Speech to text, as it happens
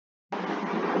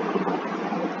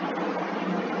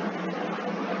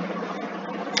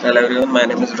Hello everyone, my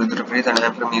name is Rudrapreet and I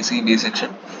am from ECB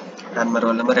section and my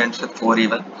roll number ends with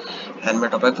 4E1 and my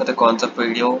topic for the concept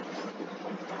video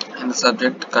and the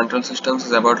subject control systems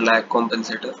is about lag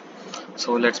compensator.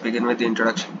 So let's begin with the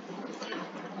introduction.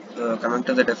 Coming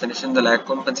to the definition, the lag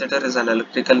compensator is an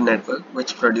electrical network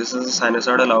which produces a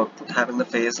sinusoidal output having the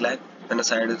phase lag when a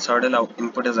sinusoidal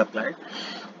input is applied.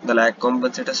 The lag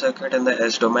compensator circuit in the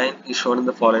S domain is shown in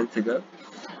the following figure.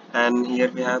 And here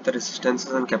we have the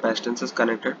resistances and capacitances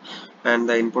connected, and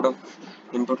the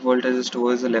input voltage is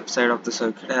towards the left side of the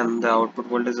circuit and the output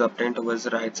voltage is obtained towards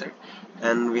the right side,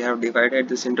 and we have divided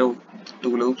this into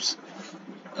two loops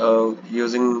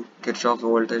using Kirchhoff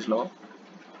voltage law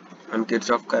and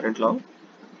Kirchhoff current law.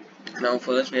 Now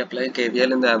first we apply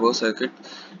KVL in the above circuit,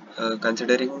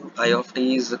 considering I of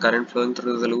t is the current flowing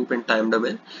through the loop in time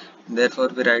domain. Therefore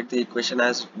we write the equation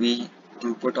as V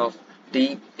input of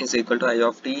t is equal to I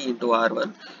of t into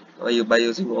R1 by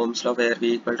using Ohm's law, where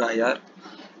V equal to IR,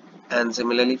 and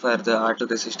similarly for the R2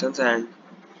 resistance, and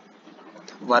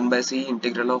 1 by C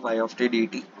integral of I of t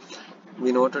dt.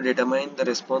 We know to determine the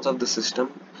response of the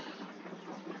system,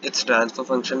 its transfer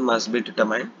function must be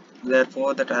determined.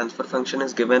 Therefore the transfer function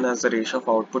is given as the ratio of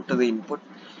output to the input,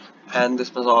 and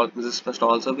this must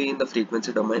also be in the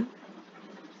frequency domain.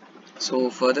 So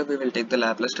further we will take the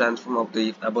Laplace transform of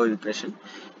the above equation.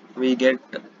 We get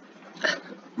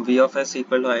V of s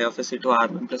equal to I of s into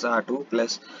R1 plus R2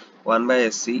 plus 1 by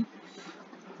SC,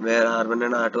 where R1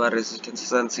 and R2 are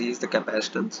resistances and C is the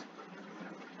capacitance.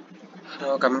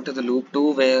 Now coming to the loop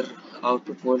 2, where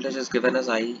output voltage is given as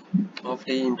I of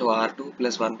t into R2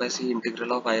 plus 1 by C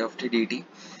integral of I of t dt,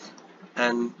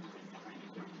 and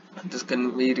this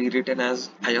can be rewritten as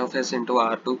I of s into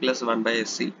R2 plus 1 by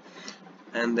SC,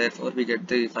 and therefore we get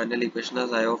the final equation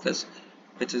as I of s,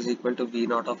 which is equal to V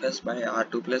naught of s by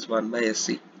R2 plus 1 by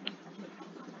SC.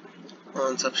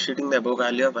 On substituting the above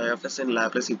value of I of s in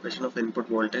Laplace equation of input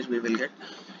voltage, we will get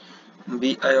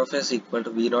Vi of s equal to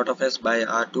V naught of s by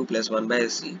R2 plus 1 by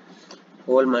SC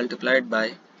whole multiplied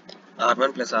by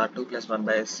R1 plus R2 plus 1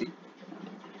 by SC,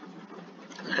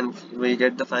 and we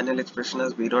get the final expression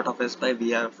as V naught of s by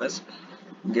VR of s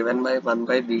given by 1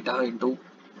 by beta into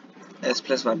s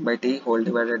plus 1 by t whole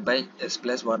divided by s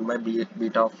plus 1 by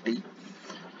beta of t,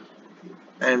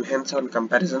 and hence on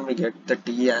comparison we get the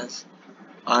t as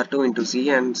R2 into C,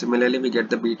 and similarly we get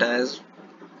the beta as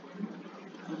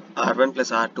R1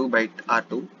 plus R2 by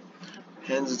R2.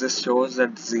 Hence this shows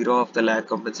that 0 of the lag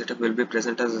compensator will be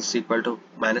present as s equal to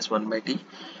minus 1 by t,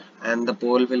 and the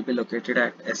pole will be located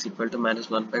at s equal to minus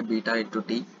 1 by beta into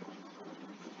t.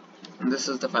 And this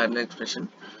is the final expression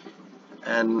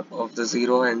and of the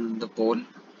 0 and the pole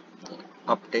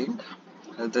obtained.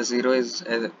 The 0 is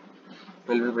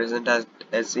will be present at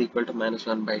s equal to minus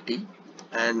 1 by t,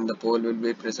 and the pole will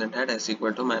be present at s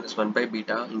equal to minus 1 by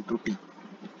beta into t.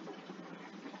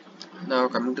 Now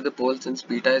coming to the pole, since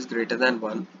beta is greater than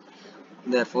 1,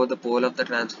 therefore the pole of the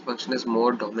transfer function is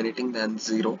more dominating than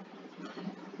 0.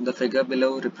 The figure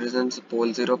below represents the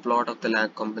pole 0 plot of the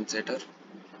lag compensator.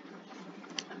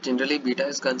 Generally beta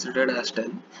is considered as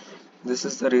 10. This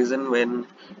is the reason when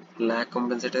lag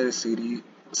compensator is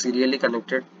serially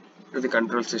connected to the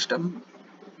control system,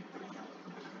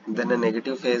 then a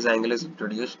negative phase angle is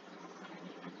introduced.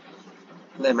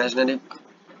 The imaginary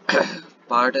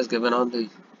part is given on the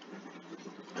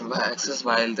y-axis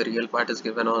while the real part is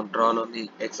drawn on the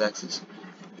x-axis,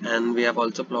 and we have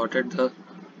also plotted the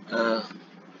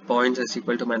points s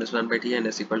equal to minus 1 by t and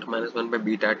s equal to minus 1 by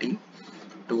beta t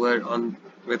toward on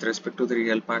with respect to the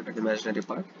real part and imaginary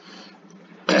part.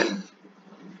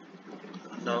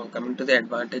 Now coming to the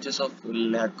advantages of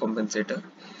lag compensator.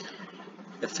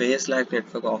 A phase lag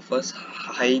network offers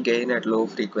high gain at low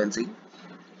frequency,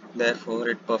 therefore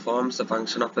it performs the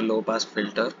function of a low pass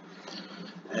filter,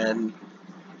 and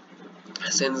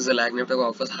since the lag network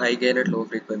offers high gain at low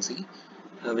frequency,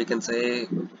 we can say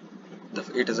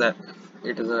it is a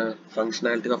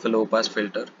functionality of a low pass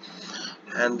filter,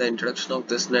 and the introduction of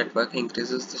this network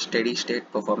increases the steady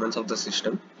state performance of the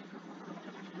system.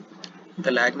 The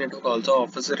lag network also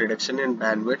offers a reduction in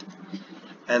bandwidth,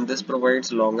 and this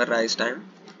provides longer rise time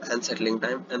and settling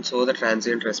time, and so the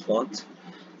transient response,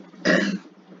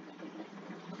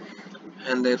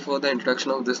 and therefore the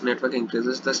introduction of this network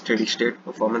increases the steady state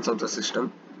performance of the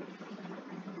system.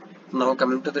 Now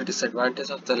coming to the disadvantage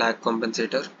of the lag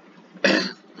compensator.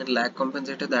 In lag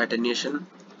compensator, the attenuation,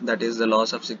 that is the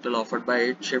loss of signal offered by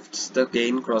it, shifts the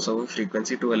gain crossover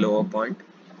frequency to a lower point,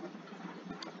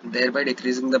 thereby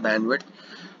decreasing the bandwidth.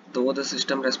 Though the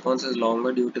system response is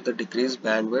longer due to the decreased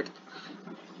bandwidth,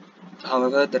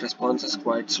 however the response is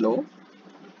quite slow.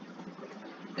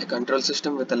 A control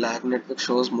system with a lag network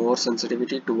shows more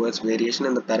sensitivity towards variation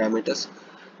in the parameters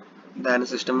than a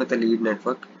system with a lead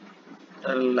network.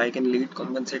 Like in lead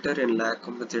compensator, in lag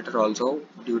compensator also,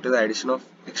 due to the addition of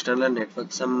external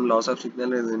network, some loss of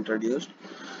signal is introduced.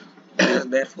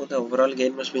 Therefore, the overall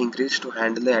gain must be increased to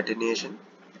handle the attenuation.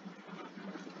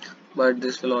 But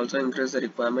this will also increase the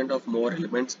requirement of more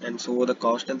elements and so the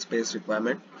cost and space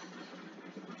requirement.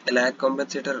 A lag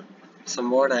compensator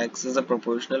somewhat acts as a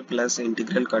proportional plus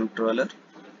integral controller,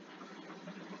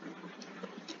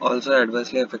 also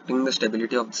adversely affecting the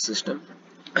stability of the system.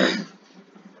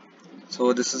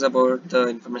 So this is about the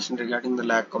information regarding the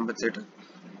lag compensator.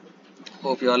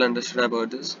 Hope you all understood about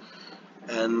this.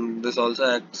 And this also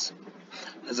acts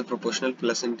as a proportional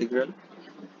plus integral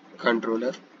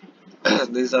controller.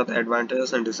 These are the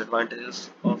advantages and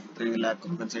disadvantages of the lag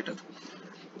compensator.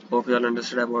 Hope you all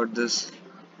understood about this.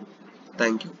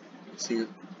 Thank you. See you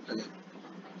again.